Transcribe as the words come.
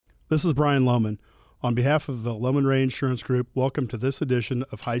This is Brian Loman. On behalf of the Loman Ray Insurance Group, welcome to this edition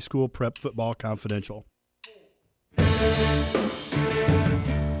of High School Prep Football Confidential. Hey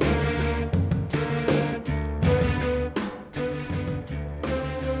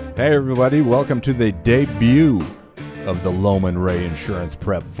everybody, welcome to the debut of the Loman Ray Insurance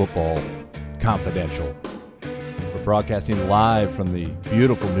Prep Football Confidential. We're broadcasting live from the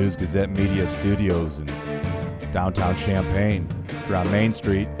beautiful News Gazette Media Studios in downtown Champaign. If you're on Main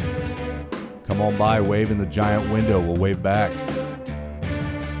Street, come on by, wave in the giant window, we'll wave back.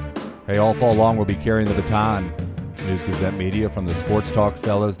 Hey, all fall long we'll be carrying the baton. News Gazette Media, from the Sports Talk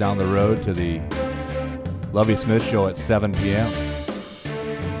fellas down the road to the Lovey Smith Show at 7 p.m.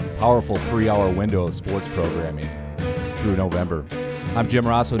 Powerful 3-hour window of sports programming through November. I'm Jim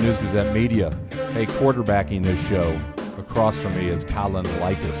Rossow, News Gazette Media. Hey, quarterbacking this show across from me is Colin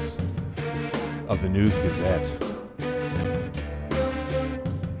Likas of the News Gazette.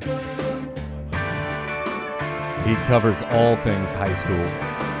 He covers all things high school.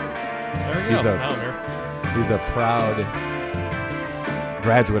 There we go. He's a proud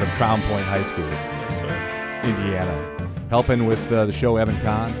graduate of Crown Point High School, Yes, sir. Indiana. Helping with the show, Evan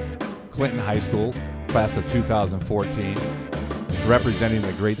Kahn, Clinton High School, class of 2014. Representing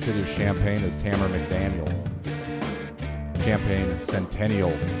the great city of Champaign is Tamara McDaniel. Champaign Centennial,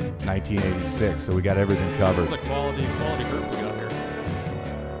 1986. So we got everything covered. This is a quality group we got here.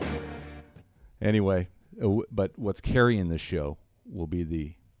 Anyway, but what's carrying this show will be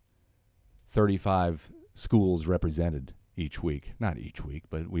the 35 schools represented each week. Not each week,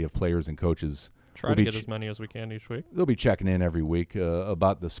 but we have players and coaches. Try to get as many as we can each week. They'll be checking in every week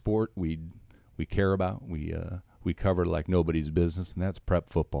about the sport we care about. We cover like nobody's business, and that's prep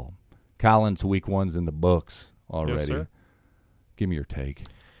football. Colin's week one's in the books already. Yes, sir. Give me your take.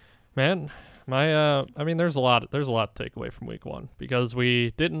 Man, there's a lot to take away from week one because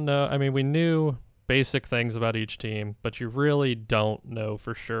we didn't know. We knew basic things about each team, but you really don't know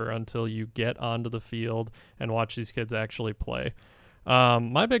for sure until you get onto the field and watch these kids actually play.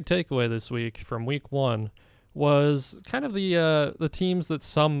 My big takeaway this week from week one was kind of the teams that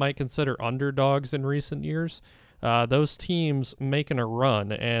some might consider underdogs in recent years. Those teams making a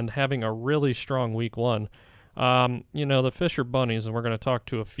run and having a really strong week one. The Fisher Bunnies, and we're going to talk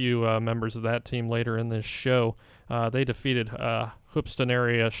to a few members of that team later in this show. They defeated Hoopston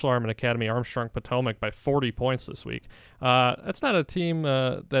area Schlarman Academy Armstrong Potomac by 40 points this week. That's not a team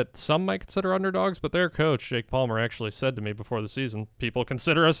that some might consider underdogs, but their coach, Jake Palmer, actually said to me before the season, people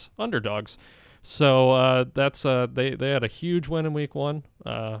consider us underdogs. So they had a huge win in week one.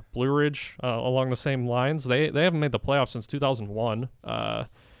 Blue Ridge, along the same lines, they haven't made the playoffs since 2001.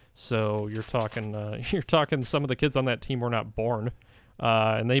 So you're talking some of the kids on that team were not born,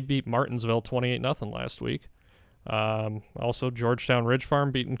 and they beat Martinsville 28-0 last week. Also, Georgetown Ridge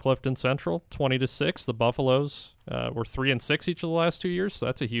Farm beating Clifton Central 20-6. The Buffaloes were 3-6 each of the last 2 years, so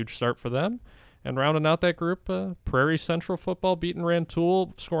that's a huge start for them. And rounding out that group, Prairie Central football beating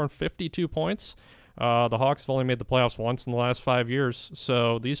Rantoul, scoring 52 points. The Hawks have only made the playoffs once in the last 5 years.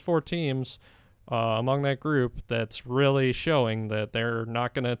 So these four teams among that group, that's really showing that they're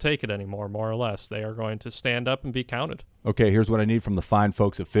not going to take it anymore, more or less. They are going to stand up and be counted. Okay, here's what I need from the fine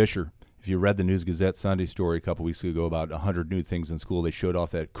folks at Fisher. If you read the News Gazette Sunday story a couple weeks ago about 100 new things in school, they showed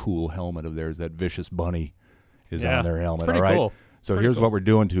off that cool helmet of theirs. That vicious bunny is on their helmet. Pretty all right? cool. So here's what we're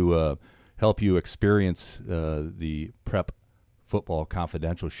doing to help you experience the Prep Football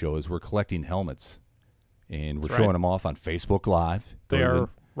Confidential show is we're collecting helmets, and we're showing them off on Facebook Live. They are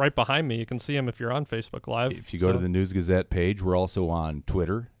right behind me. You can see them if you're on Facebook Live. If you go to the News Gazette page, we're also on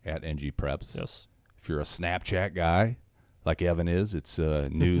Twitter at NGPreps. Yes. If you're a Snapchat guy, like Evan is, it's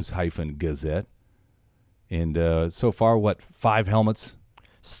News-Gazette. And so far, 5 helmets,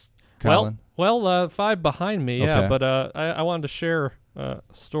 Colin? Well, 5 behind me, okay. Yeah. But I wanted to share a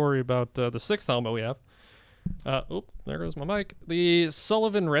story about the 6th helmet we have. There goes my mic. The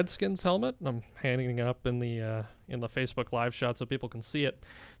Sullivan Redskins helmet. I'm handing it up in the Facebook Live shot so people can see it.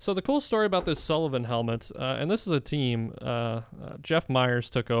 So the cool story about this Sullivan helmet, and this is a team, Jeff Myers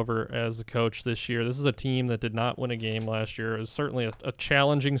took over as the coach this year. This is a team that did not win a game last year. It was certainly a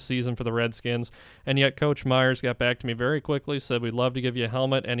challenging season for the Redskins, and yet Coach Myers got back to me very quickly, said, we'd love to give you a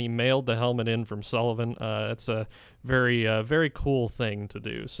helmet, and he mailed the helmet in from Sullivan. It's a very cool thing to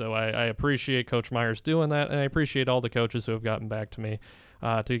do. So I appreciate Coach Myers doing that, and I appreciate all the coaches who have gotten back to me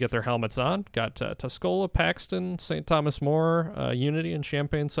to get their helmets on. Got Tuscola, Paxton, St. Thomas More, Unity, and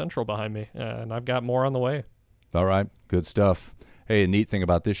Champaign Central behind me, and I've got more on the way. All right, good stuff. Hey, a neat thing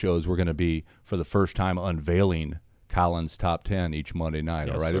about this show is we're going to be, for the first time, unveiling Colin's Top 10 each Monday night.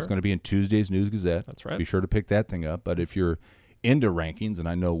 Yes, all right, sir. It's going to be in Tuesday's News Gazette. That's right. Be sure to pick that thing up. But if you're into rankings, and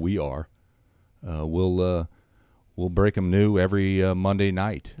I know we are, we'll break them new every Monday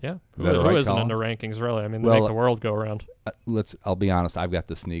night. Yeah, Is that who right, isn't Colin? into rankings, really? I mean, they Well, make the world go round. I'll be honest. I've got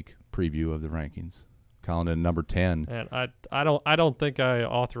the sneak preview of the rankings. Colin in number 10. And I don't think I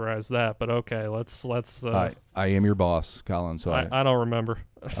authorized that, but okay, let's. I am your boss, Colin. So I don't remember.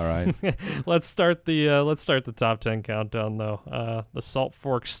 all right. Let's start the top 10 countdown though. The Salt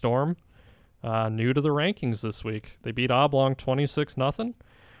Fork Storm, new to the rankings this week. They beat Oblong 26-0.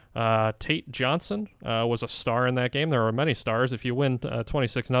 Tate Johnson was a star in that game. There are many stars. If you win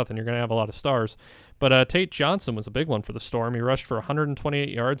 26-0, you're going to have a lot of stars. But Tate Johnson was a big one for the Storm. He rushed for 128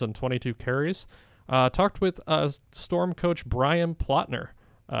 yards on 22 carries. Talked with Storm coach Brian Plotner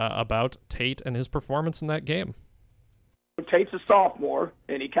about Tate and his performance in that game. Tate's a sophomore,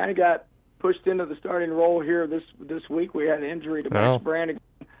 and he kind of got pushed into the starting role here this week. We had an injury to Max Brannigan,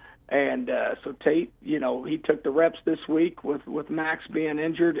 and so Tate, he took the reps this week with Max being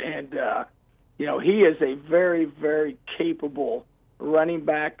injured, and he is a very, very capable running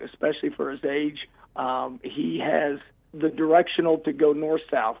back, especially for his age. He has the directional to go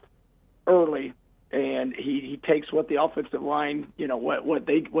north-south early, and he takes what the offensive line, what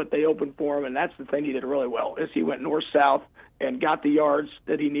they open for him, and that's the thing he did really well, is he went north-south and got the yards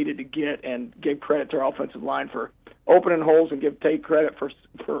that he needed to get, and gave credit to our offensive line for opening holes, and give Tate credit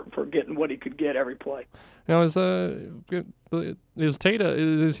for getting what he could get every play. Now, is Tate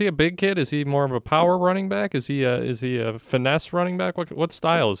is he a big kid? Is he more of a power running back? Is he a finesse running back? What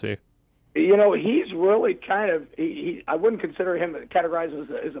style is he? He's really kind of I wouldn't consider him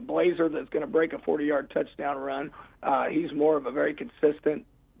categorized as a blazer that's going to break a 40-yard touchdown run. He's more of a very consistent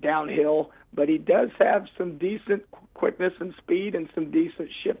downhill, but he does have some decent quickness and speed and some decent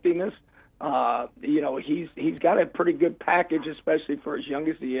shiftiness. He's got a pretty good package, especially for as young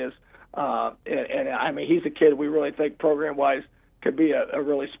as he is. And I mean, he's a kid we really think program-wise could be a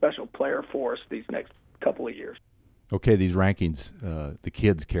really special player for us these next couple of years. Okay, these rankings, the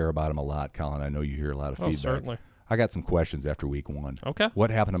kids care about them a lot, Colin. I know you hear a lot of feedback. Certainly. I got some questions after week 1. Okay.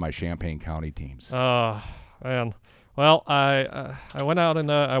 What happened to my Champaign County teams? Man. Well, I went out and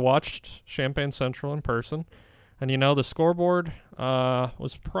I watched Champaign Central in person, and the scoreboard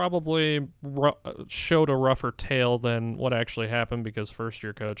was probably showed a rougher tale than what actually happened, because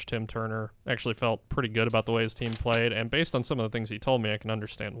first-year coach Tim Turner actually felt pretty good about the way his team played, and based on some of the things he told me, I can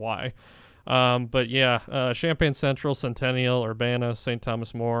understand why. But yeah, Champaign Central, Centennial, Urbana, St.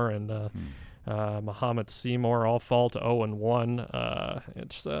 Thomas More, and Mahomet Seymour all fall to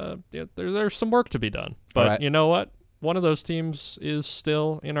 0-1. There's some work to be done, but right. You know what? One of those teams is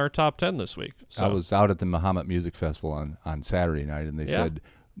still in our top 10 this week. So. I was out at the Mahomet Music Festival on Saturday night, and they said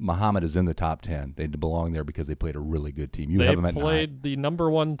Mahomet is in the top 10. They belong there because they played a really good team. They have them at played 9. the number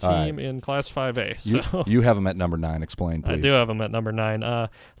 1 team in Class 5A. So You have them at number 9. Explain, please. I do have them at number 9.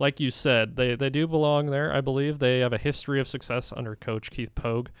 Like you said, they do belong there. I believe they have a history of success under Coach Keith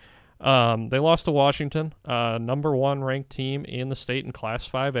Pogue. They lost to Washington, number 1 ranked team in the state in Class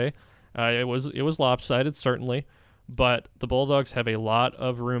 5A. It was lopsided, certainly. But the Bulldogs have a lot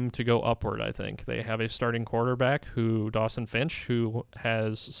of room to go upward, I think. They have a starting quarterback, Dawson Finch, who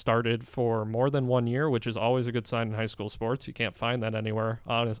has started for more than 1 year, which is always a good sign in high school sports. You can't find that anywhere,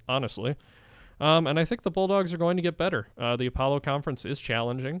 honestly. And I think the Bulldogs are going to get better. The Apollo Conference is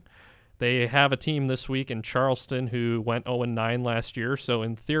challenging. They have a team this week in Charleston who went 0-9 last year, so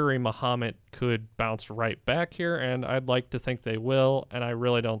in theory, Mahomet could bounce right back here, and I'd like to think they will, and I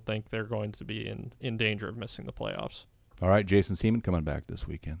really don't think they're going to be in danger of missing the playoffs. All right, Jason Seaman coming back this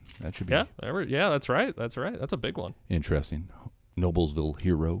weekend. That should be that's right. That's a big one. Interesting. Noblesville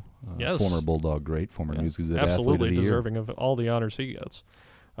hero, yes. Former Bulldog great, former News Gazette absolutely athlete of the deserving year. of all the honors he gets.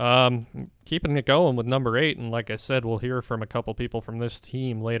 Keeping it going with number 8, and like I said, we'll hear from a couple people from this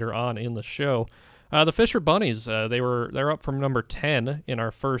team later on in the show. The Fisher Bunnies, they're up from number 10 in our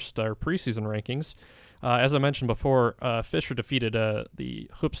preseason rankings. As I mentioned before, Fisher defeated the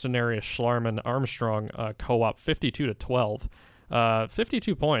Hoopston area Schlarman Armstrong co-op 52-12.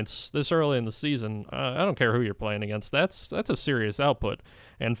 52 points this early in the season. I don't care who you're playing against. That's a serious output.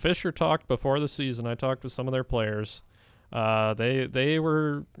 And Fisher talked before the season. I talked with some of their players.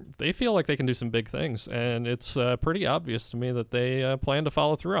 They feel like they can do some big things, and it's pretty obvious to me that they plan to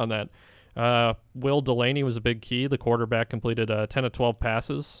follow through on that. Will Delaney was a big key. The quarterback completed 10 of 12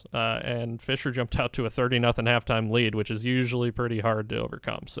 passes, and Fisher jumped out to a 30-0 halftime lead, which is usually pretty hard to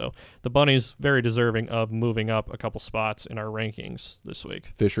overcome. So the Bunnies very deserving of moving up a couple spots in our rankings this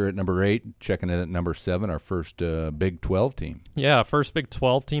week. Fisher at number 8, checking in at number 7, our first Big 12 team. Yeah, first Big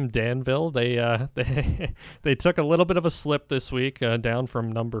 12 team, Danville. They took a little bit of a slip this week, down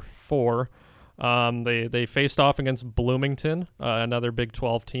from number 4. They faced off against Bloomington, another Big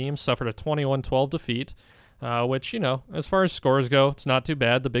 12 team, suffered a 21-12 defeat, which, as far as scores go, it's not too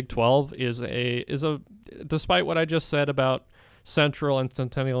bad. The Big 12 is a despite what I just said about Central and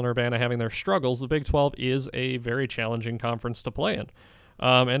Centennial and Urbana having their struggles, the Big 12 is a very challenging conference to play in.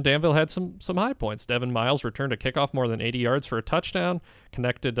 And Danville had some high points. Devin Miles returned a kickoff more than 80 yards for a touchdown,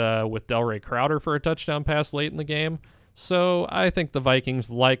 connected with Delray Crowder for a touchdown pass late in the game. So I think the Vikings,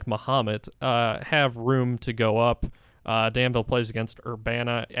 like Muhammad, have room to go up. Danville plays against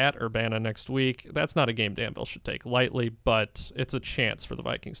Urbana at Urbana next week. That's not a game Danville should take lightly, but it's a chance for the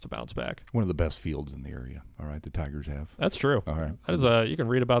Vikings to bounce back. One of the best fields in the area, all right, the Tigers have. That's true. All right. That is, you can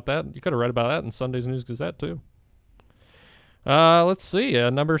read about that. You could have read about that in Sunday's News Gazette, too. Let's see.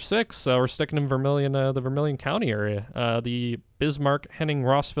 Number 6, we're sticking in Vermilion, the Vermilion County area. The Bismarck, Henning,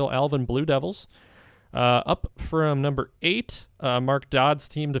 Rossville, Alvin Blue Devils. Up from number 8, Mark Dodd's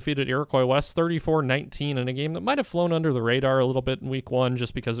team defeated Iroquois West 34-19 in a game that might have flown under the radar a little bit in week 1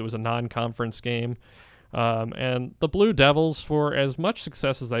 just because it was a non-conference game. And the Blue Devils, for as much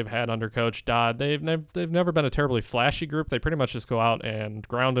success as they've had under Coach Dodd, they've never been a terribly flashy group. They pretty much just go out and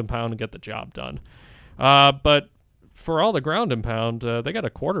ground and pound and get the job done. But for all the ground and pound, they got a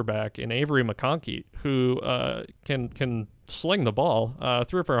quarterback in Avery McConkey who can sling the ball.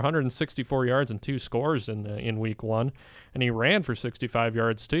 Threw for 164 yards and 2 scores in week 1, and he ran for 65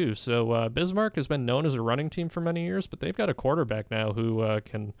 yards too. So Bismarck has been known as a running team for many years, but they've got a quarterback now who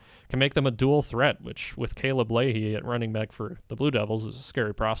can make them a dual threat, which with Caleb Leahy at running back for the Blue Devils is a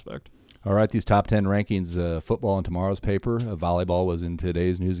scary prospect. All right, these top 10 rankings, football in tomorrow's paper. Volleyball was in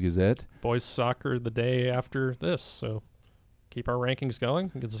today's News Gazette. Boys soccer the day after this, so keep our rankings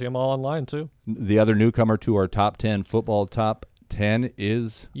going. You can see them all online, too. The other newcomer to our top 10, football top 10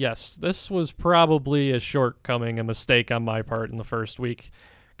 is? Yes, this was probably a shortcoming, a mistake on my part in the first week.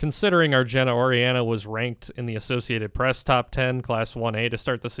 Considering Argenta Oriana was ranked in the Associated Press top 10, Class 1A to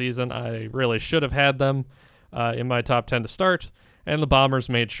start the season, I really should have had them in my top 10 to start. And the Bombers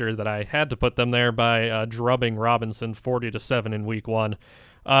made sure that I had to put them there by drubbing Robinson 40-7 in week 1.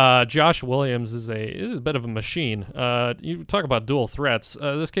 Josh Williams is a bit of a machine. You talk about dual threats.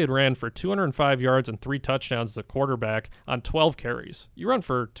 This kid ran for 205 yards and 3 touchdowns as a quarterback on 12 carries. You run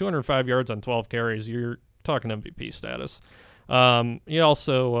for 205 yards on 12 carries, you're talking MVP status. He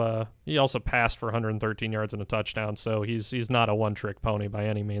also passed for 113 yards and a touchdown, so he's not a one-trick pony by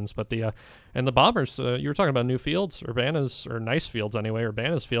any means. But the Bombers, you were talking about new fields, nice fields anyway.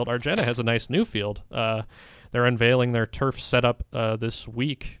 Urbana's field, Argenta has a nice new field. They're unveiling their turf setup this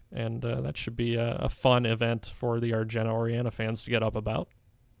week, and that should be a fun event for the Argenta Oriana fans to get up about.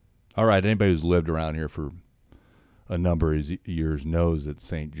 All right, anybody who's lived around here for a number of years knows that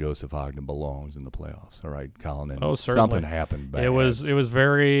St. Joseph Ogden belongs in the playoffs. All right, Colin. And something happened bad. It was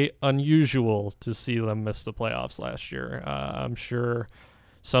very unusual to see them miss the playoffs last year. I'm sure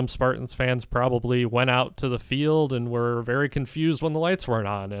some Spartans fans probably went out to the field and were very confused when the lights weren't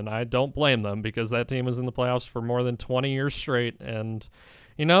on, and I don't blame them because that team was in the playoffs for more than 20 years straight, and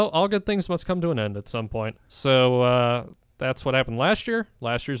all good things must come to an end at some point. So that's what happened last year.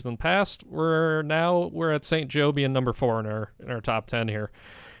 Last year's in the past. We're at St. Joe being number 4 in our top 10 here.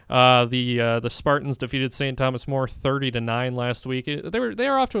 The Spartans defeated St. Thomas More 30-9 last week. They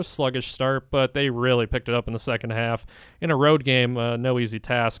are off to a sluggish start, but they really picked it up in the second half. In a road game, no easy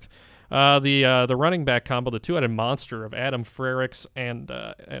task. The running back combo, the two-headed monster of Adam Frericks and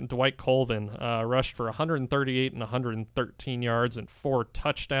Dwight Colvin, rushed for 138 and 113 yards and 4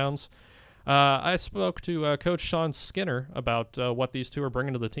 touchdowns. I spoke to Coach Sean Skinner about what these two are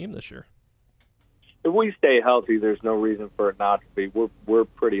bringing to the team this year. If we stay healthy, there's no reason for it not to be. We're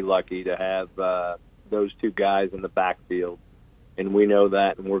pretty lucky to have those two guys in the backfield, and we know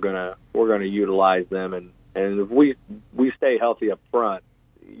that, and we're gonna utilize them. And if we stay healthy up front,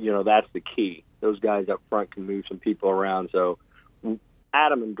 that's the key. Those guys up front can move some people around. So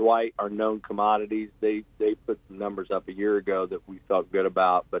Adam and Dwight are known commodities. They put some numbers up a year ago that we felt good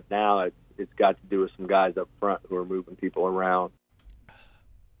about, but now it's got to do with some guys up front who are moving people around.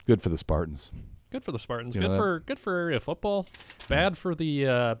 Good for the Spartans. Good for the Spartans. Good for area football. Bad for the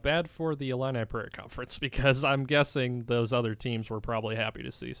Illini Prairie Conference because I'm guessing those other teams were probably happy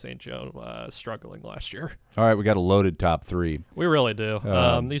to see St. Joe struggling last year. All right, we got a loaded top 3. We really do.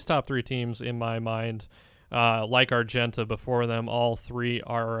 These top 3 teams, in my mind, Like Argenta before them, all three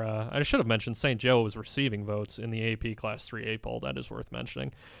are, I should have mentioned St. Joe was receiving votes in the AP Class 3A poll. That is worth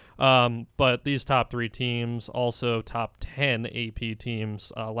mentioning. But these top three teams, also top 10 AP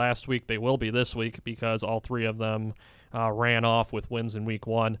teams last week, they will be this week because all three of them ran off with wins in week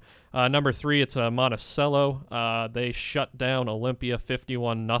one. Number 3, it's Monticello. They shut down Olympia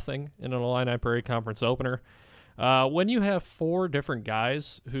 51-0 in an Illini Prairie Conference opener. When you have 4 different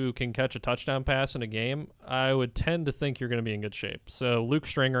guys who can catch a touchdown pass in a game, I would tend to think you're going to be in good shape. So Luke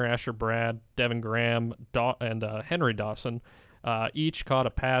Stringer, Asher Brad, Devin Graham, and Henry Dawson each caught a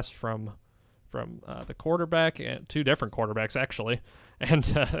pass from the quarterback, and 2 different quarterbacks actually,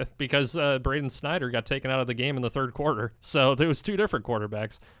 and because Braden Snyder got taken out of the game in the third quarter, so there was 2 different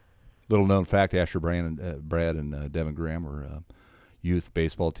quarterbacks. Little known fact: Asher Brad and Devin Graham were youth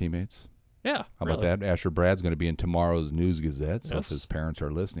baseball teammates. Yeah, how about that? Asher Brad's going to be in tomorrow's News Gazette, so yes. If his parents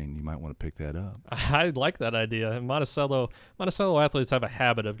are listening, you might want to pick that up. I like that idea. And Monticello athletes have a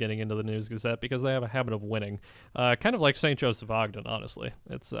habit of getting into the News Gazette because they have a habit of winning. Kind of like St. Joseph Ogden, honestly.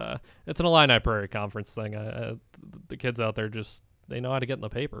 It's an Illini Prairie Conference thing. The kids out there they know how to get in the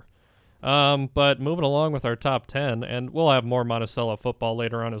paper. But moving along with our top 10, and we'll have more Monticello football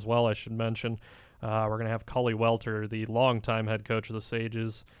later on as well, I should mention. We're going to have Cully Welter, the longtime head coach of the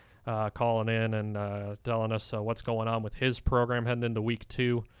Sages, calling in and telling us what's going on with his program heading into week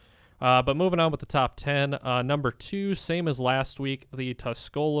 2. But moving on with the top 10, number 2, same as last week, the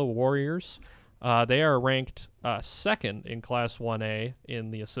Tuscola Warriors. They are ranked second in Class 1A in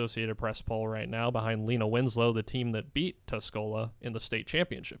the Associated Press poll right now, behind Lena Winslow, the team that beat Tuscola in the state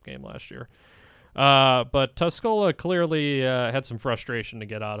championship game last year. But Tuscola clearly had some frustration to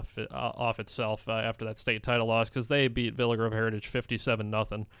get off itself after that state title loss, because they beat Villa Grove Heritage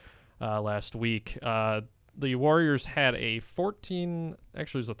 57-0 last week. The Warriors had a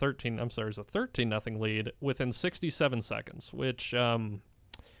 13-0 lead within 67 seconds, which,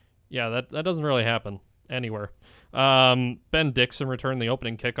 that doesn't really happen anywhere. Ben Dixon returned the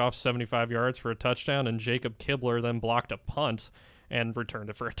opening kickoff 75 yards for a touchdown, and Jacob Kibler then blocked a punt and returned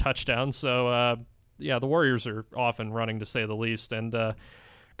it for a touchdown. So, the Warriors are off and running, to say the least. And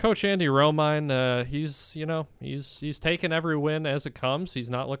Coach Andy Romine, he's taken every win as it comes. He's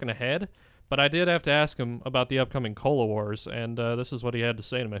not looking ahead. But I did have to ask him about the upcoming Cola Wars, and this is what he had to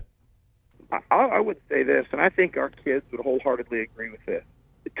say to me. I would say this, and I think our kids would wholeheartedly agree with this.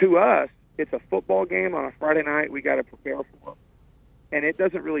 To us, it's a football game on a Friday night we got to prepare for, and it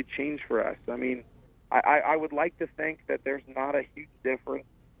doesn't really change for us. I mean, I would like to think that there's not a huge difference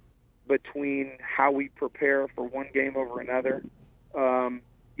between how we prepare for one game over another. In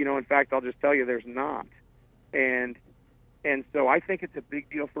fact, I'll just tell you there's not. And so I think it's a big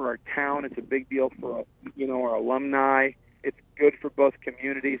deal for our town. It's a big deal for, our alumni. It's good for both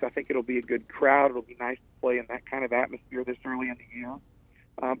communities. I think it'll be a good crowd. It'll be nice to play in that kind of atmosphere this early in the year.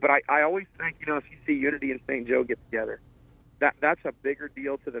 But I always think, if you see Unity and St. Joe get together, that's a bigger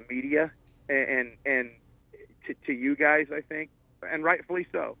deal to the media and to you guys, I think, and rightfully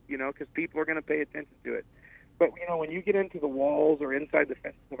so, because people are going to pay attention to it. But, when you get into the walls or inside the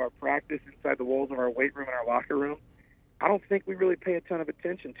fences of our practice, inside the walls of our weight room and our locker room, I don't think we really pay a ton of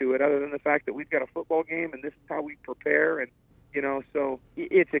attention to it, other than the fact that we've got a football game and this is how we prepare. And, so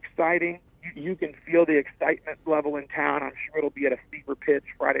it's exciting. You can feel the excitement level in town. I'm sure it'll be at a fever pitch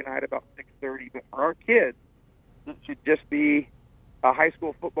Friday night about 6:30. But for our kids, it should just be a high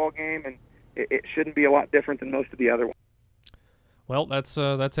school football game, and it shouldn't be a lot different than most of the other ones. Well, that's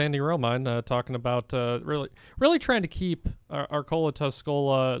Andy Romine talking about really trying to keep Arcola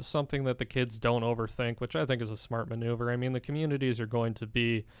Tuscola something that the kids don't overthink, which I think is a smart maneuver. I mean, the communities are going to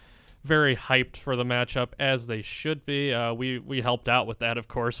be very hyped for the matchup, as they should be. We helped out with that, of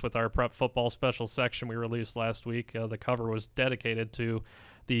course, with our prep football special section we released last week. The cover was dedicated to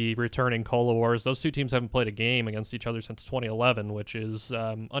the returning Cola Wars. Those two teams haven't played a game against each other since 2011, which is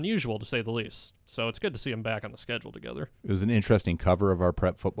unusual to say the least. So it's good to see them back on the schedule together. It was an interesting cover of our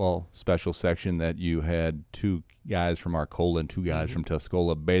prep football special section that you had 2 guys from Arcola and 2 guys from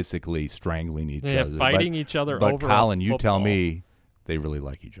Tuscola basically strangling each other. Fighting each other but over Colin, football. You tell me they really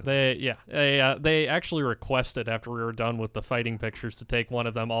like each other. They actually requested, after we were done with the fighting pictures, to take one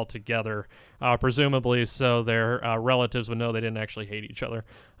of them all together, presumably so their relatives would know they didn't actually hate each other.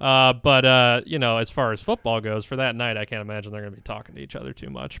 But as far as football goes, for that night, I can't imagine they're going to be talking to each other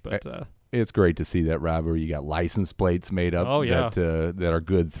too much. But it's great to see that rivalry. You got license plates made up that are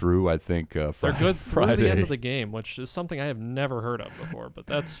good through, I think, they're good Friday. through the end of the game, which is something I have never heard of before, but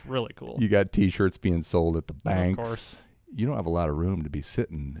that's really cool. You got T-shirts being sold at the banks. Of course. you don't have a lot of room to be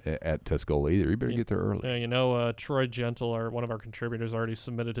sitting at Tuscola either. You better get there early. Yeah, Troy Gentle, one of our contributors, already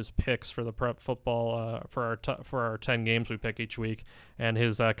submitted his picks for the prep football for our 10 games we pick each week. And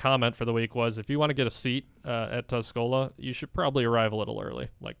his comment for the week was, if you want to get a seat at Tuscola, you should probably arrive a little early,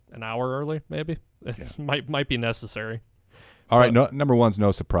 like an hour early, maybe. It might be necessary. All right, number one's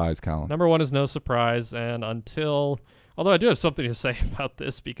no surprise, Colin. Number one is no surprise, and although I do have something to say about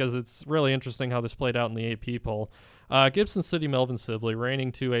this because it's really interesting how this played out in the AP poll. Gibson City Melvin Sibley,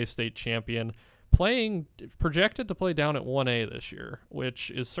 reigning 2A state champion, projected to play down at 1A this year,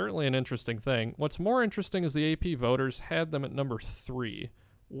 which is certainly an interesting thing. What's more interesting is the AP voters had them at number 3,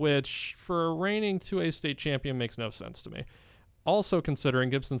 which for a reigning 2A state champion makes no sense to me. Also considering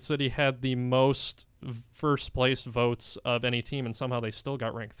Gibson City had the most first place votes of any team, and somehow they still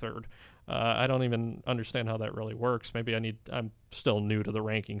got ranked 3rd. I don't even understand how that really works. I'm still new to the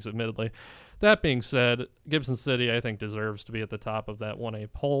rankings, admittedly. That being said, Gibson City, I think, deserves to be at the top of that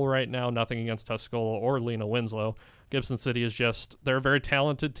 1A poll right now. Nothing against Tuscola or Lena Winslow. Gibson City is they're a very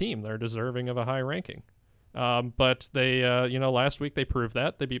talented team. They're deserving of a high ranking. But they, last week they proved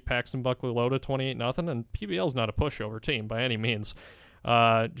that. They beat Paxton Buckley Loda 28-0, and PBL's not a pushover team by any means.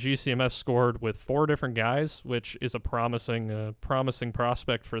 GCMS scored with 4 different guys, which is a promising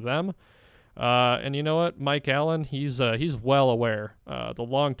prospect for them. And you know what? Mike Allen, he's well aware. The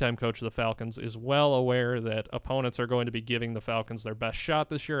longtime coach of the Falcons is well aware that opponents are going to be giving the Falcons their best shot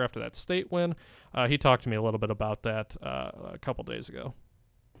this year after that state win. He talked to me a little bit about that a couple days ago.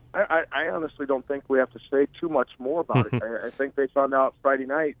 I honestly don't think we have to say too much more about it. I think they found out Friday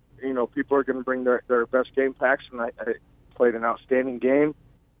night, people are going to bring their best game packs, and I played an outstanding game.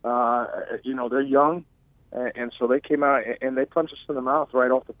 They're young, and so they came out and they punched us in the mouth right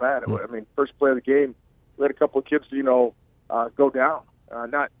off the bat. I mean, first play of the game, we had a couple of kids, go down,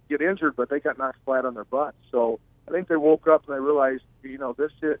 not get injured, but they got knocked flat on their butts. So I think they woke up and they realized,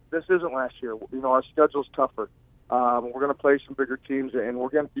 this isn't last year. Our schedule's tougher. We're going to play some bigger teams, and we're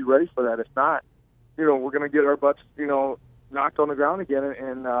going to be ready for that. If not, we're going to get our butts, knocked on the ground again.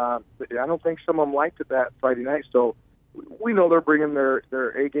 And I don't think some of them liked it that Friday night. So we know they're bringing their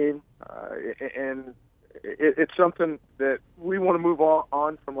A game, and it's something that we want to move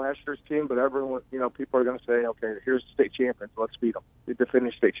on from last year's team. But everyone, people are going to say, okay, here's the state champions. Let's beat them. The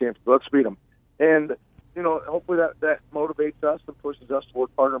defending state champions. Let's beat them. And hopefully that motivates us and pushes us to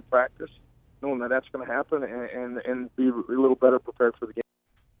work harder in practice, knowing that's going to happen, and be a little better prepared for the game.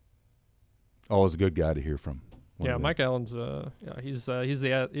 Always a good guy to hear from. Yeah, Mike Allen's he's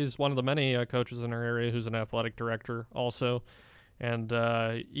one of the many coaches in our area who's an athletic director also, and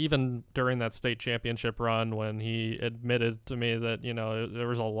even during that state championship run when he admitted to me that there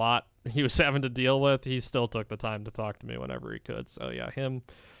was a lot he was having to deal with, he still took the time to talk to me whenever he could. So yeah, him,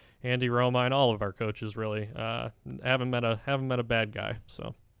 Andy Romine, all of our coaches really haven't met a bad guy.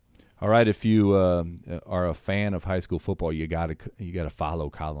 So. All right, if you are a fan of high school football, you got to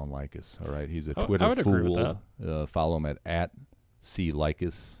follow Colin Likas. All right, he's a Twitter I would fool. Agree with that. Follow him at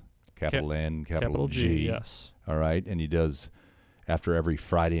 @CLikas, capital N, capital G. Yes. All right, and he does after every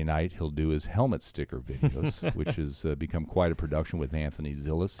Friday night. He'll do his helmet sticker videos, which has become quite a production with Anthony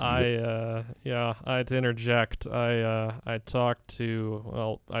Zillis. I had to interject. I talked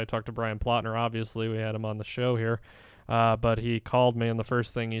to Brian Plotner. Obviously, we had him on the show here. But he called me, and the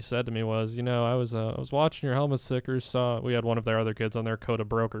first thing he said to me was, I was watching your helmet stickers. We had one of their other kids on there, Coda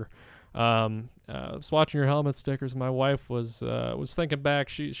Broker. I was watching your helmet stickers. And my wife was thinking back.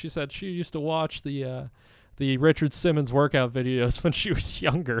 She said she used to watch the Richard Simmons workout videos when she was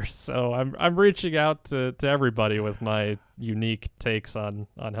younger. So I'm reaching out to everybody with my unique takes on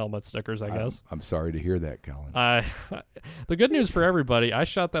helmet stickers, I guess. I'm sorry to hear that, Colin. The good news for everybody, I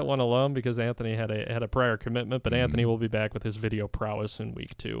shot that one alone because Anthony had a prior commitment, but Anthony will be back with his video prowess in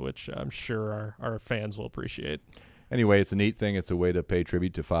week 2, which I'm sure our fans will appreciate. Anyway, it's a neat thing. It's a way to pay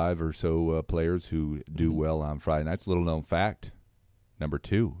tribute to 5 or so players who do well on Friday nights. Little known fact, number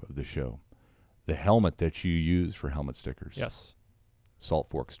 2 of the show. The helmet that you use for helmet stickers. Yes. Salt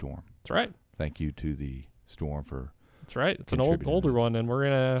Fork Storm. That's right. Thank you to the Storm for. That's right. It's an older one, and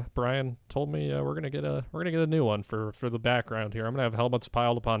Brian told me we're gonna get a new one for the background here. I'm gonna have helmets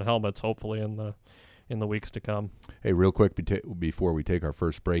piled upon helmets, hopefully in the weeks to come. Hey, real quick before we take our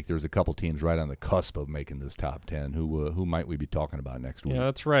first break, there's a couple teams right on the cusp of making this top 10. Who might we be talking about next week? Yeah,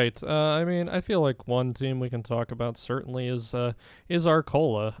 that's right. I feel like one team we can talk about certainly is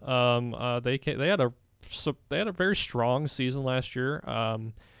Arcola. They had a very strong season last year.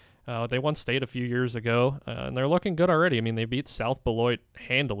 They won state a few years ago, and they're looking good already. I mean, they beat South Beloit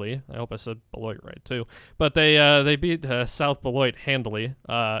handily. I hope I said Beloit right too. But they beat South Beloit handily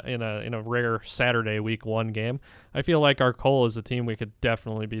in a rare Saturday Week 1 game. I feel like our Cole is a team we could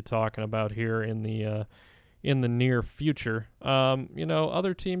definitely be talking about here in the near future.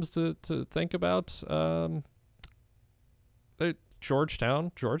 Other teams to think about.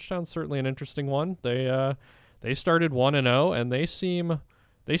 Georgetown. Georgetown's certainly an interesting one. They started 1-0, and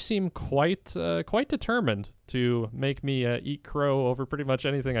they seem quite determined to make me eat crow over pretty much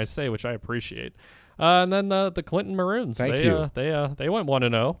anything I say, which I appreciate. And then the Clinton Maroons. Thank you. They went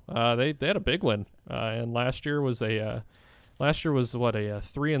 1-0. They had a big win. And last year was a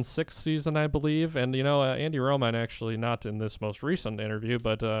 3-6 season, I believe. And Andy Roman, actually not in this most recent interview,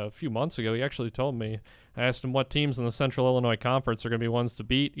 but a few months ago, he actually told me. I asked him what teams in the Central Illinois Conference are going to be ones to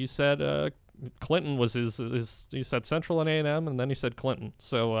beat. He said Clinton was his. He said Central and A&M, and then he said Clinton.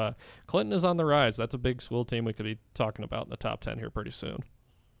 So Clinton is on the rise. That's a big school team we could be talking about in the top 10 here pretty soon.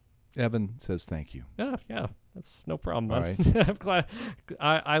 Evan says thank you. Yeah, that's no problem. All Man. right. I'm glad.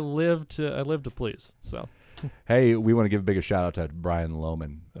 I live to please. So. Hey, we want to give a big shout out to Brian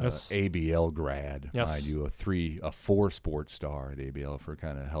Loman, Yes. ABL grad, Yes. mind you, a 4 sports star at ABL for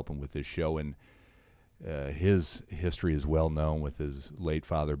kind of helping with this show, and his history is well known with his late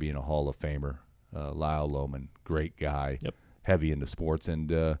father being a Hall of Famer, Lyle Loman, great guy, Yep. heavy into sports, and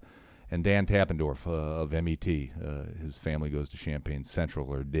Dan Tappendorf of MET, his family goes to Champaign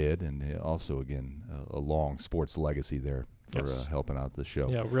Central, or did, and also again a long sports legacy there for Yes. helping out the show.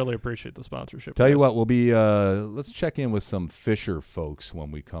 Yeah, really appreciate the sponsorship. Tell you guys. what, we'll be let's check in with some Fisher folks when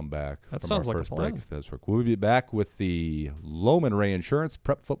we come back That from sounds our like a first break. plan. If that's right. We'll be back with the Loman Ray Insurance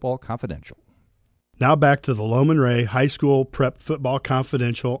Prep Football Confidential. Now back to the Loman Ray High School Prep Football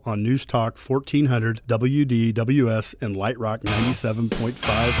Confidential on News Talk 1400 WDWS and Light Rock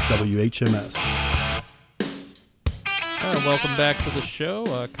 97.5 WHMS. Welcome back to the show.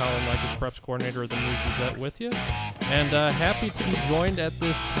 Colin, Likas, Preps Coordinator of the News Gazette with you. And happy to be joined at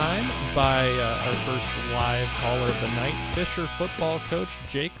this time by our first live caller of the night, Fisher football coach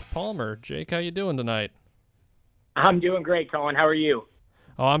Jake Palmer. Jake, how you doing tonight? I'm doing great, Colin. How are you?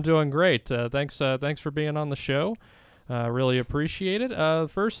 Oh, I'm doing great. Thanks for being on the show. Really appreciate it.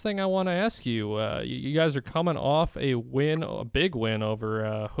 First thing I want to ask you, you guys are coming off a big win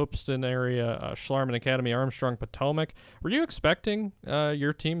over Hoopeston area, Schlarman Academy, Armstrong, Potomac. Were you expecting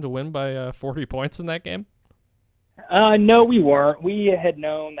your team to win by 40 points in that game? No, we weren't. We had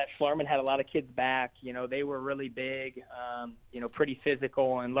known that Schlarman had a lot of kids back. They were really big, pretty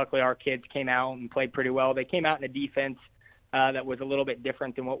physical, and luckily our kids came out and played pretty well. They came out in a defense that was a little bit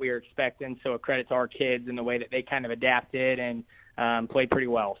different than what we were expecting, so a credit to our kids in the way that they kind of adapted and played pretty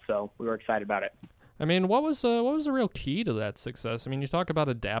well, so we were excited about it. I mean, what was the real key to that success? I mean, you talk about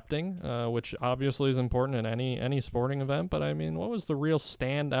adapting, which obviously is important in any sporting event, but I mean, what was the real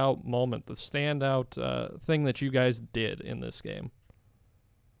standout moment, the standout thing that you guys did in this game?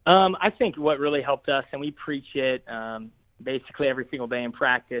 I think what really helped us, and we preach it basically every single day in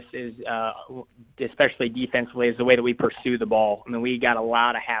practice, is especially defensively, is the way that we pursue the ball. I mean, we got a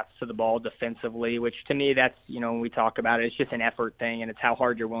lot of hats to the ball defensively, which to me, that's, when we talk about it, it's just an effort thing, and it's how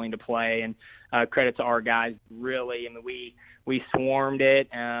hard you're willing to play. And credit to our guys, really. I mean, we swarmed it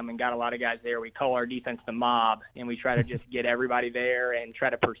and got a lot of guys there. We call our defense the mob, and we try to just get everybody there and try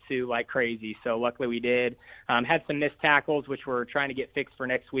to pursue like crazy. So luckily we did. Had some missed tackles, which we're trying to get fixed for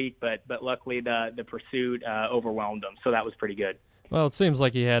next week, but luckily the pursuit overwhelmed them. So that was pretty good. Well, it seems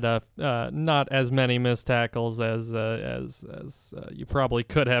like he had not as many missed tackles as you probably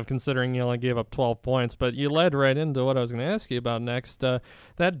could have, considering you only gave up 12 points. But you led right into what I was going to ask you about next.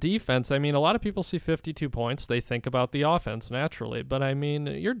 That defense, I mean, a lot of people see 52 points. They think about the offense naturally. But, I mean,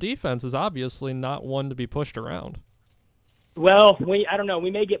 your defense is obviously not one to be pushed around. Well, I don't know.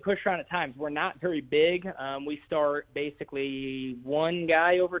 We may get pushed around at times. We're not very big. We start basically one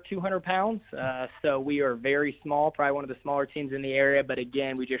guy over 200 pounds. So we are very small, probably one of the smaller teams in the area. But,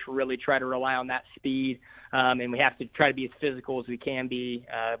 again, we just really try to rely on that speed. And we have to try to be as physical as we can be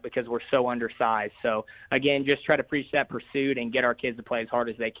because we're so undersized. So, again, just try to preach that pursuit and get our kids to play as hard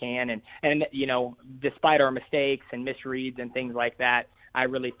as they can. And despite our mistakes and misreads and things like that, I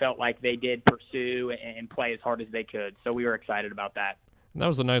really felt like they did pursue and play as hard as they could. So we were excited about that. And that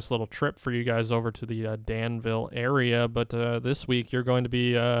was a nice little trip for you guys over to the Danville area. But this week you're going to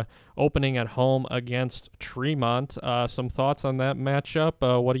be opening at home against Tremont. Some thoughts on that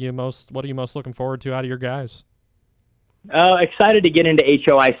matchup? What are you most looking forward to out of your guys? Excited to get into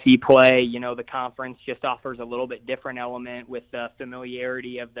HOIC play. You know, the conference just offers a little bit different element with the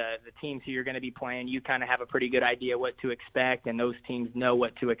familiarity of the teams who you're going to be playing. You kind of have a pretty good idea what to expect, and those teams know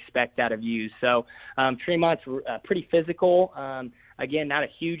what to expect out of you. So Tremont's pretty physical. Again, not a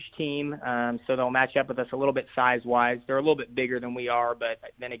huge team, so they'll match up with us a little bit size-wise. They're a little bit bigger than we are, but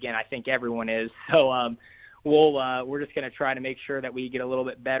then again, I think everyone is. So we're just going to try to make sure that we get a little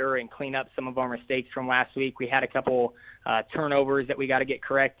bit better and clean up some of our mistakes from last week. We had a couple turnovers that we got to get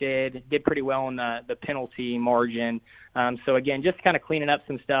corrected. Did pretty well in the penalty margin. So again, just kind of cleaning up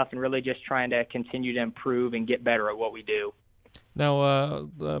some stuff and really just trying to continue to improve and get better at what we do. Now,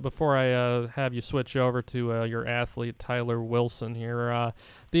 before I have you switch over to your athlete Tyler Wilson here,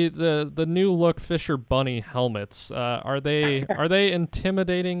 the new look Fisher Bunny helmets, are they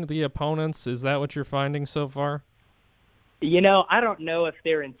intimidating the opponents? Is that what you're finding so far? You know, I don't know if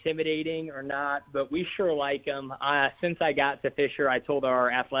they're intimidating or not, but we sure like them. Since I got to Fisher, I told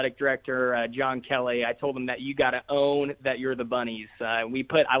our athletic director, John Kelly, I told him that you got to own that you're the Bunnies. I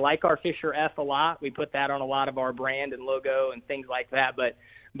like our Fisher F a lot. We put that on a lot of our brand and logo and things like that, but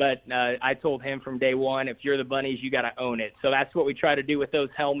I told him from day one, if you're the Bunnies, you got to own it. So that's what we try to do with those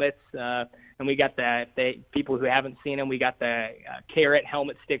helmets. And we got people who haven't seen them, we got the carrot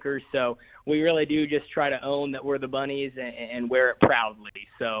helmet stickers. So we really do just try to own that we're the Bunnies and wear it proudly.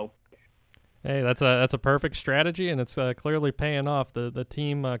 So, hey, that's a perfect strategy, and it's clearly paying off. The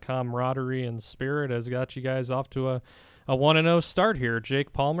team camaraderie and spirit has got you guys off to a 1-0 start here.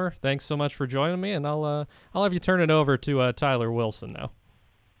 Jake Palmer, thanks so much for joining me, and I'll have you turn it over to Tyler Wilson now.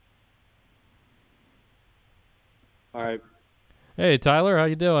 All right. Hey, Tyler, how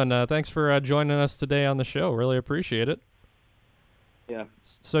you doing? Thanks for joining us today on the show. Really appreciate it. Yeah.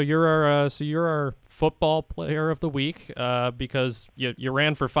 So you're our football player of the week because you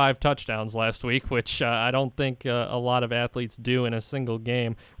ran for 5 touchdowns last week, which I don't think a lot of athletes do in a single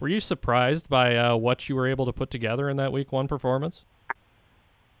game. Were you surprised by what you were able to put together in that Week 1 performance?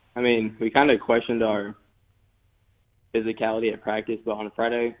 I mean, we kind of questioned our physicality at practice, but on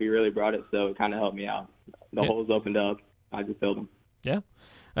Friday we really brought it, so it kind of helped me out. The holes opened up. I just filled them. Yeah.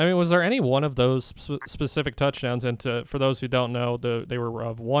 I mean, was there any one of those specific touchdowns? And for those who don't know, they were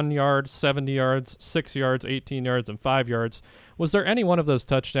of 1 yard, 70 yards, 6 yards, 18 yards, and 5 yards. Was there any one of those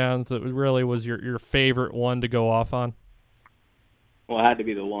touchdowns that really was your favorite one to go off on? Well, it had to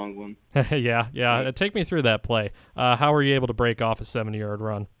be the long one. Yeah. Take me through that play. How were you able to break off a 70-yard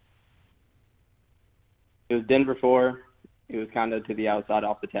run? It was Denver 4. It was kind of to the outside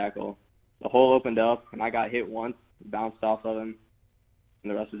off the tackle. The hole opened up, and I got hit once, bounced off of him,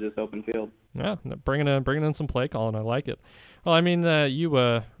 and the rest was just open field. Yeah, bringing in some play calling. I like it. Well, I mean,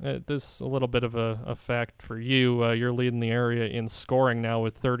 this a little bit of a fact for you. You're leading the area in scoring now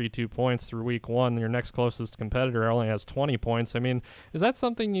with 32 points through Week 1. Your next closest competitor only has 20 points. I mean, is that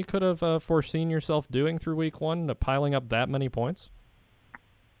something you could have foreseen yourself doing through Week 1, piling up that many points?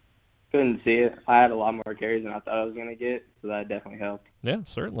 Couldn't see it. I had a lot more carries than I thought I was going to get, so that definitely helped. Yeah,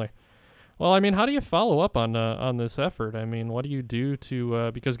 certainly. Well, I mean, how do you follow up on this effort? I mean, what do you do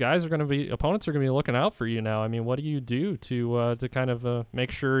to because opponents are going to be looking out for you now. I mean, what do you do to kind of make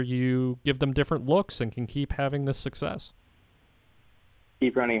sure you give them different looks and can keep having this success?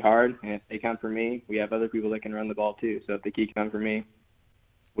 Keep running hard, and if they come for me, we have other people that can run the ball too. So if they keep coming for me,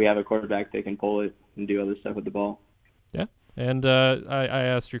 we have a quarterback that can pull it and do other stuff with the ball. Yeah. And I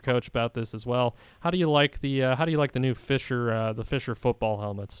asked your coach about this as well. How do you like the new Fisher football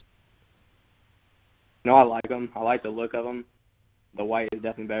helmets? No, I like them. I like the look of them. The white is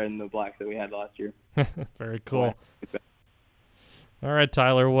definitely better than the black that we had last year. Very cool. All right,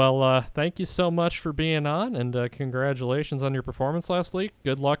 Tyler. Well, thank you so much for being on, and congratulations on your performance last week.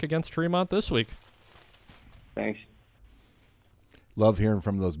 Good luck against Tremont this week. Thanks. Love hearing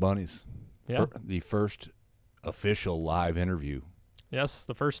from those bunnies. Yeah. The first official live interview. Yes,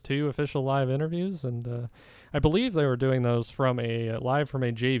 the first 2 official live interviews, and I believe they were doing those live from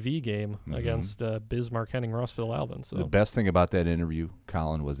a JV game against Bismarck Henning Rossville Alvin. So the best thing about that interview,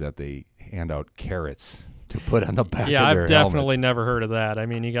 Colin, was that they hand out carrots to put on the back of their I've definitely helmets. Never heard of that. I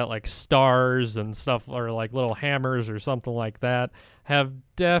mean, you got like stars and stuff, or like little hammers or something like that. Have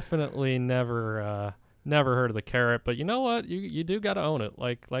definitely never heard of the carrot, but you know what? You do got to own it.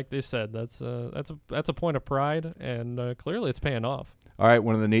 Like they said, that's a point of pride, and clearly it's paying off. All right,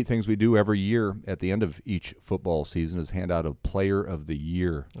 one of the neat things we do every year at the end of each football season is hand out a Player of the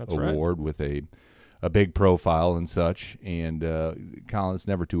Year award with a big profile and such. And Colin, it's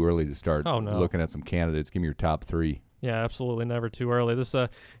never too early to start looking at some candidates. Give me your top 3. Yeah, absolutely, never too early. This,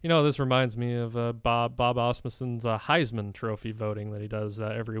 this reminds me of Bob Osmussen's Heisman Trophy voting that he does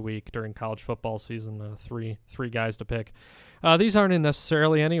every week during college football season. Three guys to pick. These aren't in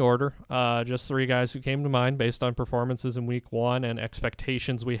necessarily any order. Just 3 guys who came to mind based on performances in Week 1 and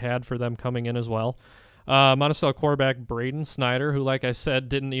expectations we had for them coming in as well. Monticello quarterback Braden Snyder, who, like I said,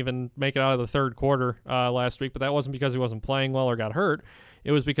 didn't even make it out of the third quarter last week, but that wasn't because he wasn't playing well or got hurt.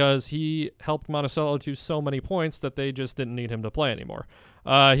 It was because he helped Monticello to so many points that they just didn't need him to play anymore.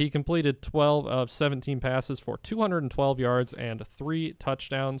 He completed 12 of 17 passes for 212 yards and 3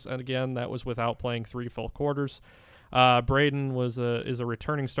 touchdowns, and again, that was without playing 3 full quarters. Braden is a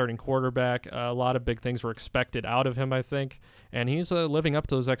returning starting quarterback. A lot of big things were expected out of him, I think, and he's living up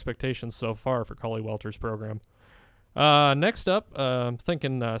to those expectations so far for Cully Welter's program. Next up, I'm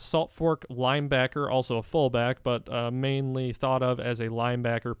thinking Salt Fork linebacker, also a fullback, but mainly thought of as a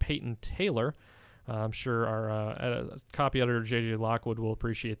linebacker, Peyton Taylor. I'm sure our copy editor, J.J. Lockwood, will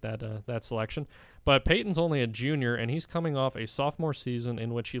appreciate that selection. But Peyton's only a junior, and he's coming off a sophomore season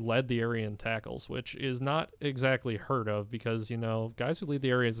in which he led the area in tackles, which is not exactly heard of because, guys who lead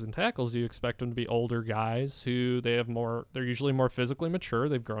the areas in tackles, you expect them to be older guys who they're usually more physically mature,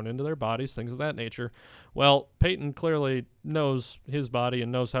 they've grown into their bodies, things of that nature. Well, Peyton clearly knows his body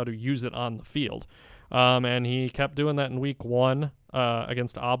and knows how to use it on the field. And he kept doing that in Week 1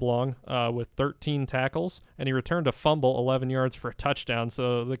 against Oblong with 13 tackles, and he returned a fumble 11 yards for a touchdown,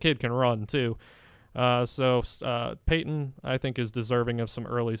 so the kid can run too. So Peyton, I think, is deserving of some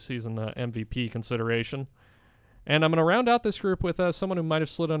early season MVP consideration. And I'm going to round out this group with someone who might have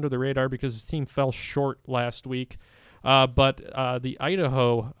slid under the radar because his team fell short last week. But the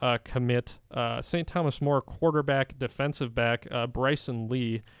Idaho commit, St. Thomas More quarterback, defensive back, Bryson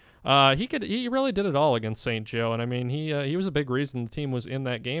Lee, he really did it all against St. Joe, and I mean he was a big reason the team was in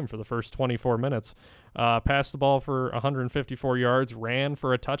that game for the first 24 minutes. Passed the ball for 154 yards, ran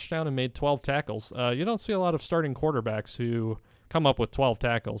for a touchdown, and made 12 tackles. You don't see a lot of starting quarterbacks who come up with 12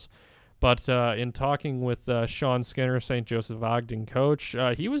 tackles. But in talking with Sean Skinner, St. Joseph Ogden coach,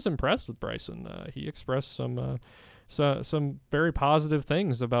 he was impressed with Bryson. He expressed some very positive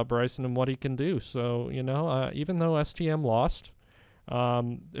things about Bryson and what he can do. So even though STM lost,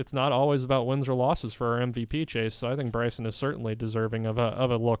 it's not always about wins or losses for our MVP chase. So I think Bryson is certainly deserving of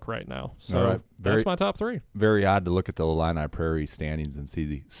a look right now. So that's my top 3. Very odd to look at the Illini Prairie standings and see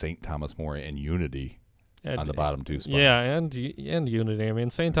the St. Thomas More and Unity on the bottom 2 spots. Yeah, and Unity. I mean,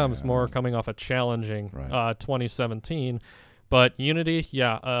 St. Thomas More coming off a challenging 2017. But Unity,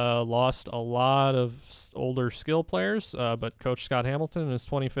 lost a lot of older skill players, but Coach Scott Hamilton in his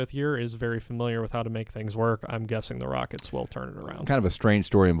 25th year is very familiar with how to make things work. I'm guessing the Rockets will turn it around. Kind of a strange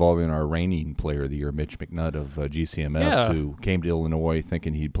story involving our reigning player of the year, Mitch McNutt of GCMS, who came to Illinois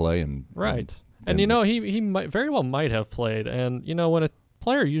thinking he'd play. And he might, very well might have played. And, when a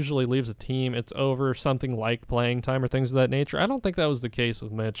player usually leaves a team, it's over something like playing time or things of that nature. I don't think that was the case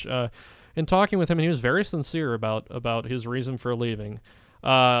with Mitch. In talking with him, and he was very sincere about his reason for leaving.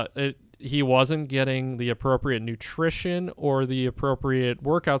 He wasn't getting the appropriate nutrition or the appropriate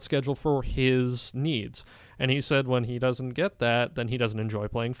workout schedule for his needs. And he said when he doesn't get that, then he doesn't enjoy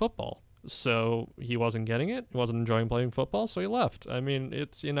playing football. So he wasn't getting it. He wasn't enjoying playing football, so he left. I mean,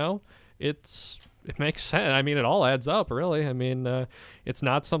 it makes sense. I mean, it all adds up, really. I mean, it's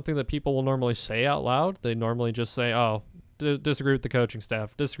not something that people will normally say out loud. They normally just say, disagree with the coaching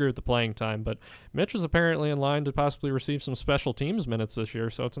staff, disagree with the playing time, but Mitch was apparently in line to possibly receive some special teams minutes this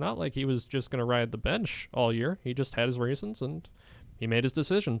year, so it's not like he was just going to ride the bench all year. He just had his reasons, and he made his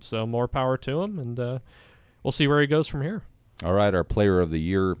decision, so more power to him, and we'll see where he goes from here. All right, our Player of the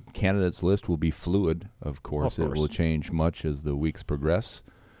Year candidates list will be fluid, of course. It will change much as the weeks progress,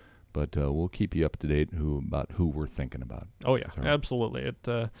 but we'll keep you up to date about who we're thinking about. Oh, yeah, absolutely.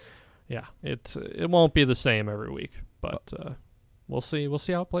 It won't be the same every week. But we'll see. We'll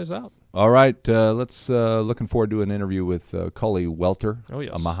see how it plays out. All right. Let's looking forward to an interview with Cully Welter,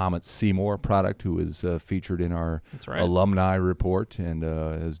 a Muhammad Seymour product who is featured in our alumni report and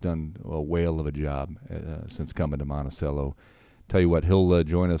has done a whale of a job since coming to Monticello. Tell you what, he'll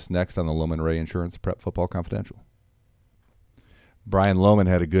join us next on the Loman Ray Insurance Prep Football Confidential. Brian Loman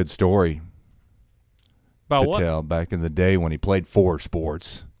had a good story about to tell back in the day when he played 4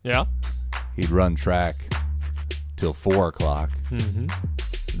 sports. Yeah. He'd run track till 4 o'clock,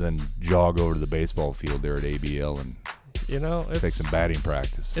 then jog over to the baseball field there at ABL and take some batting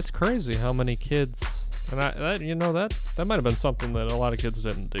practice. It's crazy how many kids, and that might have been something that a lot of kids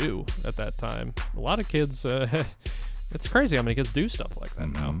didn't do at that time. A lot of kids, it's crazy how many kids do stuff like that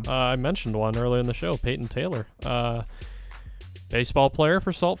now. I mentioned one earlier in the show, Peyton Taylor. baseball player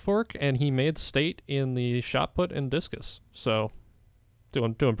for Salt Fork, and he made state in the shot put and discus. So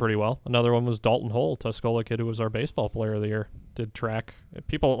doing pretty well. Another one was Dalton Hull, Tuscola kid who was our baseball player of the year. Did track.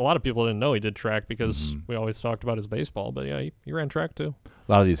 A lot of people didn't know he did track because we always talked about his baseball, but yeah, he ran track too.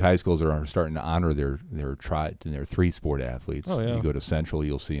 A lot of these high schools are starting to honor their three-sport athletes. Oh, yeah. You go to Central,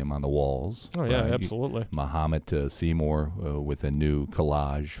 you'll see them on the walls. Oh, yeah, absolutely. Muhammad Seymour with a new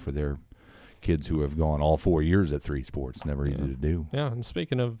collage for their kids who have gone all 4 years at three sports. Never easy to do. Yeah, and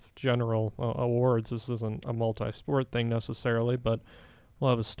speaking of general awards, this isn't a multi-sport thing necessarily, but we'll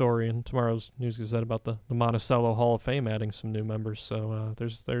have a story in tomorrow's News Gazette about the Monticello Hall of Fame adding some new members. So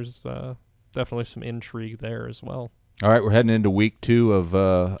there's definitely some intrigue there as well. All right, we're heading into week 2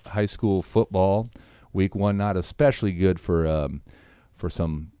 of high school football. Week 1 not especially good for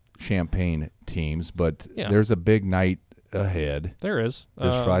some Champaign teams, but there's a big night ahead. There is.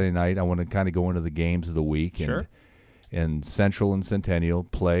 This Friday night. I want to kind of go into the games of the week. Sure. And Central and Centennial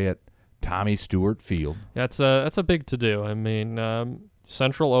play at Tommy Stewart Field. That's a big to-do. I mean,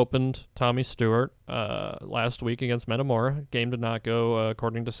 Central opened Tommy Stewart last week against Metamora. Game did not go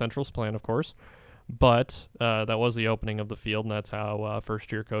according to Central's plan, of course. But that was the opening of the field, and that's how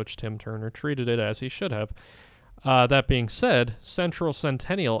first-year coach Tim Turner treated it, as he should have. That being said, Central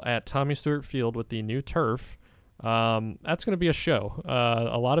Centennial at Tommy Stewart Field with the new turf, that's going to be a show.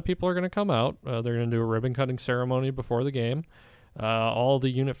 A lot of people are going to come out. They're going to do a ribbon-cutting ceremony before the game. All the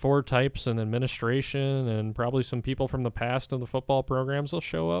Unit 4 types and administration and probably some people from the past of the football programs will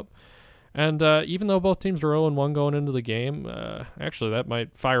show up. And even though both teams are 0-1 going into the game, actually that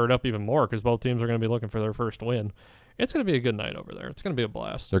might fire it up even more because both teams are going to be looking for their first win. It's going to be a good night over there. It's going to be a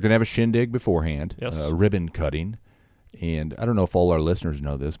blast. They're going to have a shindig beforehand, yes. Ribbon cutting. And I don't know if all our listeners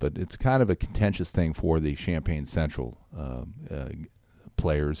know this, but it's kind of a contentious thing for the Champaign Central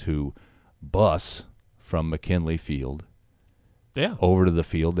players who bus from McKinley Field over to the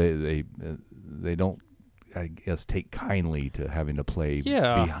field. They don't, I guess, take kindly to having to play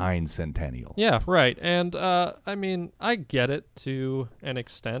behind Centennial. Yeah, right. And, I mean, I get it to an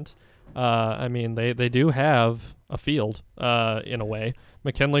extent. I mean, they do have a field in a way.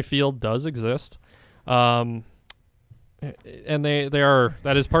 McKinley Field does exist. And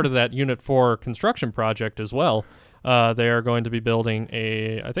that is part of that Unit 4 construction project as well. They are going to be building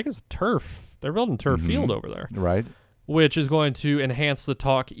I think it's turf. They're building turf field over there. Right. Which is going to enhance the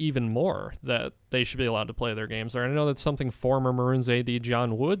talk even more that they should be allowed to play their games there. And I know that's something former Maroons AD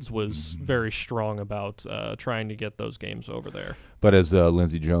John Woods was very strong about, trying to get those games over there. But as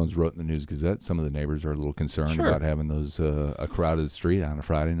Lindsey Jones wrote in the News Gazette, some of the neighbors are a little concerned about having those a crowded street on a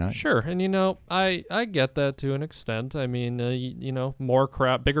Friday night. Sure, and I get that to an extent. I mean,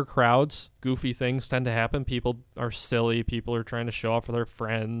 bigger crowds, goofy things tend to happen. People are silly. People are trying to show off for their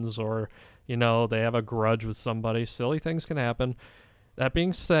friends, or they have a grudge with somebody. Silly things can happen. That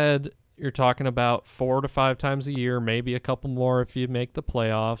being said, you're talking about 4 to 5 times a year, maybe a couple more if you make the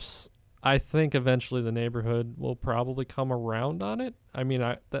playoffs. I think eventually the neighborhood will probably come around on it. I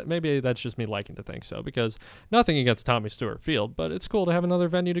mean, maybe that's just me liking to think so, because nothing against Tommy Stewart Field, but it's cool to have another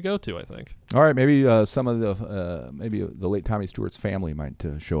venue to go to, I think. All right, maybe some of the late Tommy Stewart's family might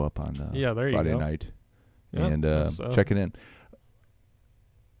show up on Friday night and check it in.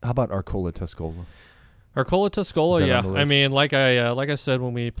 How about Arcola Tuscola? Arcola Tuscola, I mean, like I said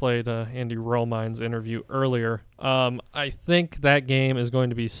when we played Andy Rollmine's interview earlier, I think that game is going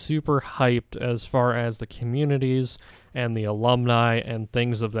to be super hyped as far as the communities and the alumni and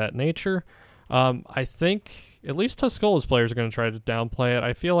things of that nature. I think at least Tuscola's players are going to try to downplay it.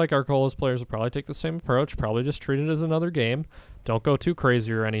 I feel like Arcola's players will probably take the same approach, probably just treat it as another game. Don't go too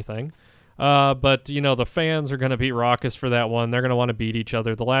crazy or anything. But, the fans are going to be raucous for that one. They're going to want to beat each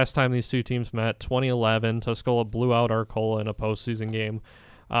other. The last time these two teams met, 2011, Tuscola blew out Arcola in a postseason game.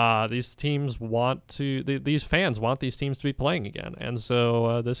 These fans want these teams to be playing again. And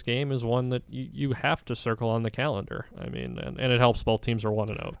so this game is one that you have to circle on the calendar. I mean, and it helps both teams are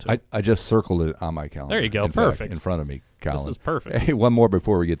 1-0 too. I just circled it on my calendar. There you go. Perfect. In front of me, Colin. This is perfect. Hey, one more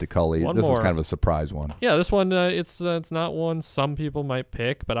before we get to Cully. This more. is kind of a surprise one. Yeah, this one, it's not one some people might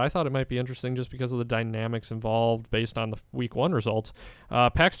pick, but I thought it might be interesting just because of the dynamics involved based on the Week 1 results.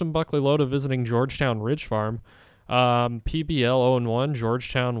 Paxton Buckley Loda visiting Georgetown Ridge Farm. PBL 0-1,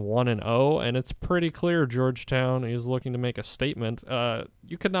 Georgetown 1-0, and it's pretty clear Georgetown is looking to make a statement.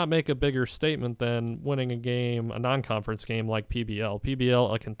 You could not make a bigger statement than winning a non-conference game like PBL.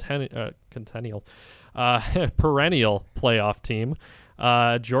 PBL, a perennial playoff team.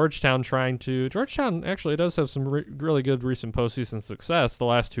 Georgetown actually does have some really good recent postseason success. The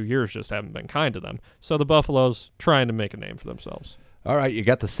last 2 years just haven't been kind to them. So the Buffaloes trying to make a name for themselves. All right, you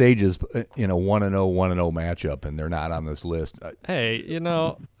got the Sages in a 1-0 matchup, and they're not on this list. Hey,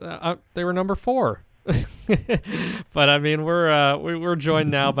 they were number 4. But I mean, we're joined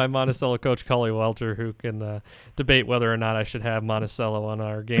now by Monticello coach Cully Welter, who can debate whether or not I should have Monticello on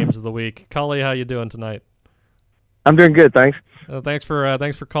our games of the week. Cully, how you doing tonight? I'm doing good, thanks. Thanks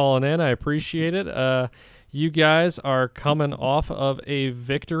for calling in. I appreciate it. You guys are coming off of a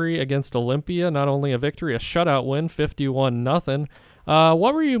victory against Olympia. Not only a victory, a shutout win, 51-0.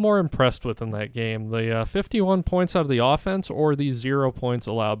 What were you more impressed with in that game? The 51 points out of the offense or the 0 points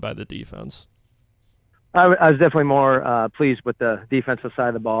allowed by the defense? I was definitely more pleased with the defensive side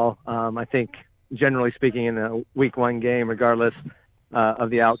of the ball. I think, generally speaking, in a week 1 game, regardless of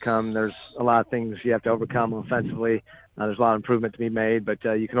the outcome, there's a lot of things you have to overcome offensively. There's a lot of improvement to be made, but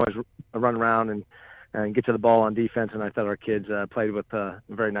you can always run around and get to the ball on defense, and I thought our kids played with a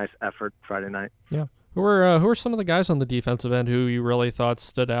very nice effort Friday night. Yeah. Who are some of the guys on the defensive end who you really thought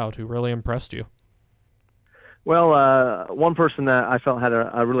stood out, who really impressed you? Well, one person that I felt had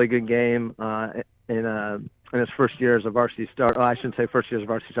a really good game in his first year as a varsity starter. I shouldn't say first year as a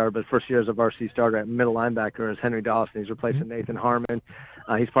varsity starter, but first year as a varsity starter at middle linebacker is Henry Dawson. He's replacing Nathan Harmon.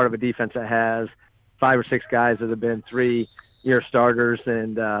 He's part of a defense that has 5 or 6 guys that have been 3-year starters,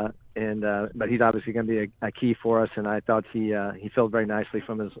 but he's obviously going to be a key for us. And I thought he filled very nicely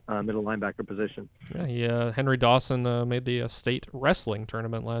from his middle linebacker position. Yeah, Henry Dawson made the state wrestling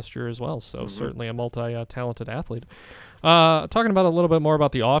tournament last year as well, so certainly a multi-talented athlete. Talking about a little bit more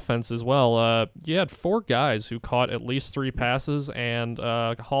about the offense as well, you had 4 guys who caught at least 3 passes and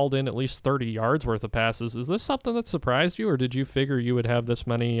hauled in at least 30 yards worth of passes. Is this something that surprised you, or did you figure you would have this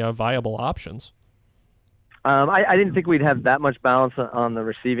many viable options? I didn't think we'd have that much balance on the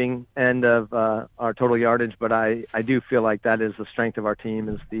receiving end of our total yardage, but I do feel like that is the strength of our team,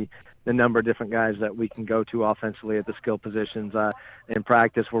 is the number of different guys that we can go to offensively at the skill positions. In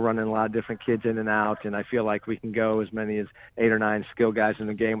practice, we're running a lot of different kids in and out, and I feel like we can go as many as 8 or 9 skill guys in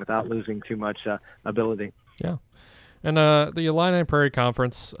the game without losing too much ability. Yeah. And the Illini Prairie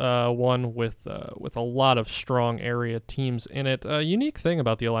Conference won with a lot of strong area teams in it. A unique thing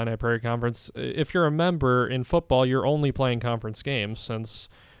about the Illini Prairie Conference, if you're a member in football, you're only playing conference games since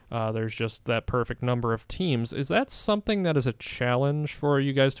there's just that perfect number of teams. Is that something that is a challenge for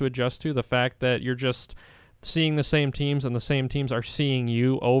you guys to adjust to, the fact that you're just seeing the same teams and the same teams are seeing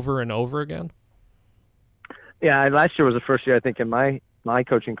you over and over again? Yeah, last year was the first year, I think, in my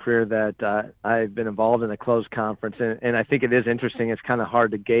coaching career that I've been involved in a closed conference, and I think it is interesting. It's kind of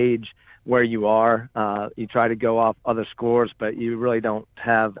hard to gauge where you are. You try to go off other scores, but you really don't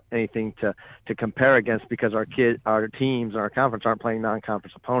have anything to compare against because our teams, our conference aren't playing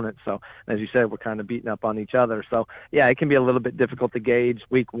non-conference opponents. So as you said, we're kind of beating up on each other. So yeah, it can be a little bit difficult to gauge.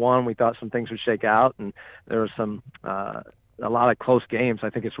 Week 1, we thought some things would shake out, and there was a lot of close games. I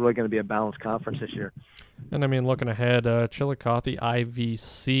think it's really going to be a balanced conference this year. And I mean, looking ahead, Chillicothe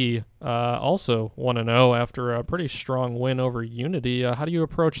IVC also 1-0 after a pretty strong win over Unity. How do you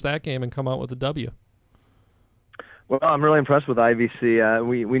approach that game and come out with a W? Well, I'm really impressed with IVC.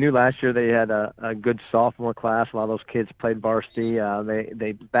 We knew last year they had a good sophomore class. A lot of those kids played varsity.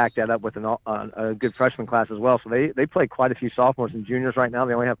 They backed that up with a good freshman class as well. So they play quite a few sophomores and juniors right now.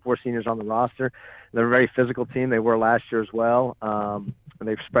 They only have 4 seniors on the roster. They're a very physical team. They were last year as well. And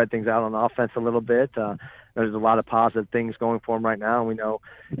they've spread things out on offense a little bit. There's a lot of positive things going for them right now, and we know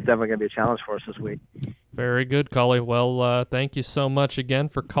it's definitely going to be a challenge for us this week. Very good, Cully. Well, thank you so much again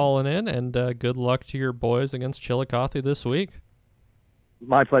for calling in, and good luck to your boys against Chillicothe this week.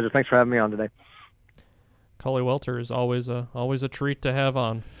 My pleasure. Thanks for having me on today. Cully Welter is always a treat to have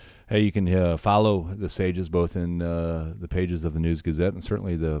on. Hey, you can follow the Sages both in the pages of the News Gazette and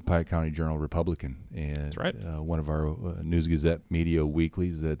certainly the Piatt County Journal-Republican. And that's right. One of our News Gazette media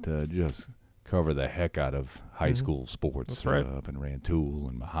weeklies that just cover the heck out of high school sports. That's right. Up in Rantoul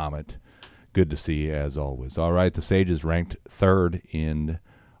and Mahomet. Good to see you as always. All right, the Sages ranked 3rd in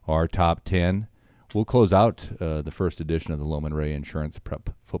our top 10. We'll close out the first edition of the Loman Ray Insurance Prep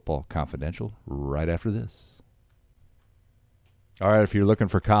Football Confidential right after this. All right, if you're looking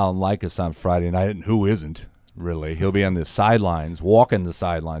for Colin Likas on Friday night, and who isn't, really? He'll be on the sidelines, walking the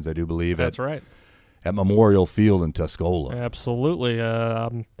sidelines, I do believe. That's right. At Memorial Field in Tuscola. Absolutely.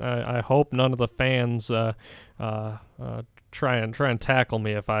 I hope none of the fans try and tackle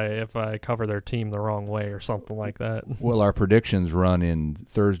me if I cover their team the wrong way or something like that. Well, our predictions run in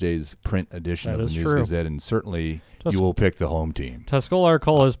Thursday's print edition of the News Gazette, and certainly you will pick the home team.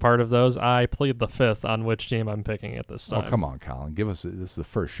 Tuscola-Arcola is part of those. I plead the 5th on which team I'm picking at this time. Oh, come on, Colin. This is the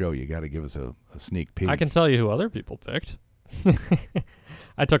first show. You got to give us a sneak peek. I can tell you who other people picked.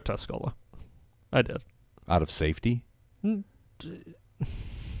 I took Tuscola. I did. Out of safety?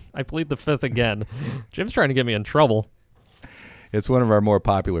 I plead the fifth again. Jim's trying to get me in trouble. It's one of our more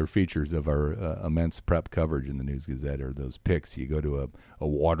popular features of our immense prep coverage in the News Gazette are those picks. You go to a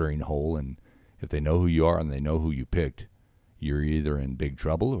watering hole, and if they know who you are and they know who you picked, you're either in big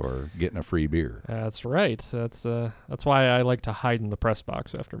trouble or getting a free beer. That's right. That's why I like to hide in the press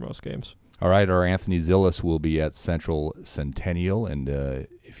box after most games. All right, our Anthony Zillis will be at Central Centennial, and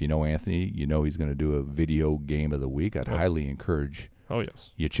if you know Anthony, you know he's going to do a video game of the week. I'd highly encourage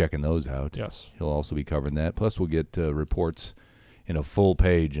you checking those out. Yes. He'll also be covering that. Plus, we'll get reports in a full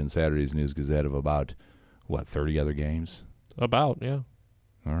page in Saturday's News Gazette of about, 30 other games? About, yeah.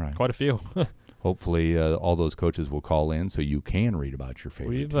 All right. Quite a few. Hopefully, all those coaches will call in so you can read about your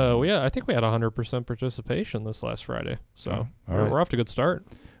favorite team. I think we had 100% participation this last Friday. So we're off to a good start.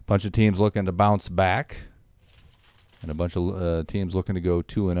 Bunch of teams looking to bounce back, and a bunch of teams looking to go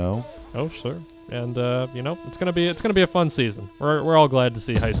 2-0. Oh, sure. And it's gonna be a fun season. We're all glad to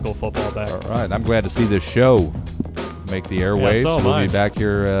see high school football back. All right, I'm glad to see this show make the airwaves. Yeah, we'll be back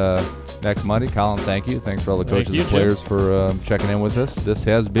here next Monday. Colin, thank you. Thanks for all the coaches and players for checking in with us. This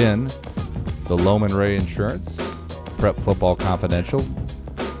has been the Loman Ray Insurance Prep Football Confidential,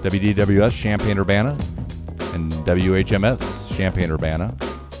 WDWS Champaign-Urbana, and WHMS Champaign-Urbana.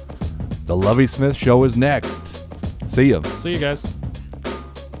 The Lovey Smith Show is next. See ya. See you guys.